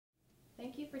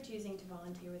Thank you for choosing to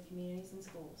volunteer with Communities and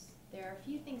Schools. There are a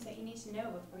few things that you need to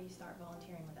know before you start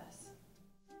volunteering with us.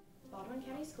 Baldwin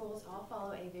County Schools all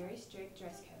follow a very strict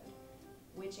dress code,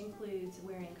 which includes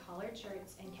wearing collared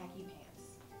shirts and khaki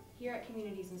pants. Here at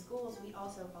Communities and Schools, we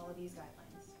also follow these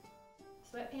guidelines.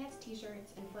 Sweatpants,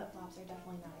 t-shirts, and flip-flops are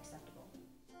definitely not acceptable.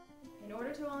 In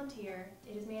order to volunteer,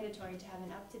 it is mandatory to have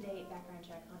an up-to-date background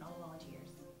check on all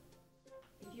volunteers.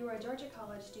 If you are a Georgia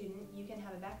College student, you can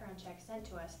have a background check sent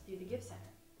to us through the Gift Center.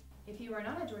 If you are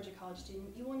not a Georgia College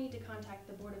student, you will need to contact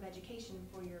the Board of Education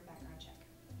for your background check.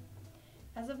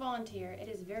 As a volunteer, it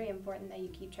is very important that you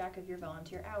keep track of your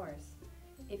volunteer hours.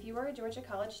 If you are a Georgia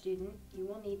College student, you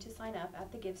will need to sign up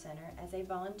at the Gift Center as a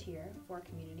volunteer for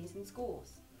Communities and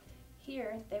Schools.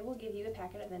 Here, they will give you a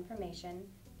packet of information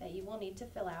that you will need to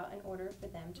fill out in order for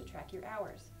them to track your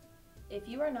hours. If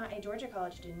you are not a Georgia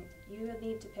College student, you will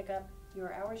need to pick up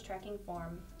your hours tracking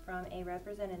form from a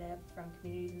representative from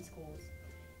Communities and Schools.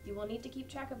 You will need to keep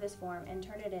track of this form and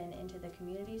turn it into the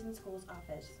Communities and Schools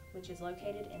office, which is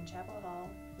located in Chapel Hall,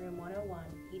 room 101,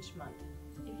 each month.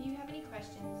 If you have any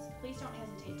questions, please don't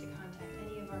hesitate to contact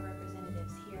any of our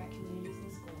representatives here at Communities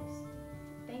and Schools.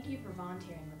 Thank you for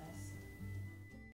volunteering with us.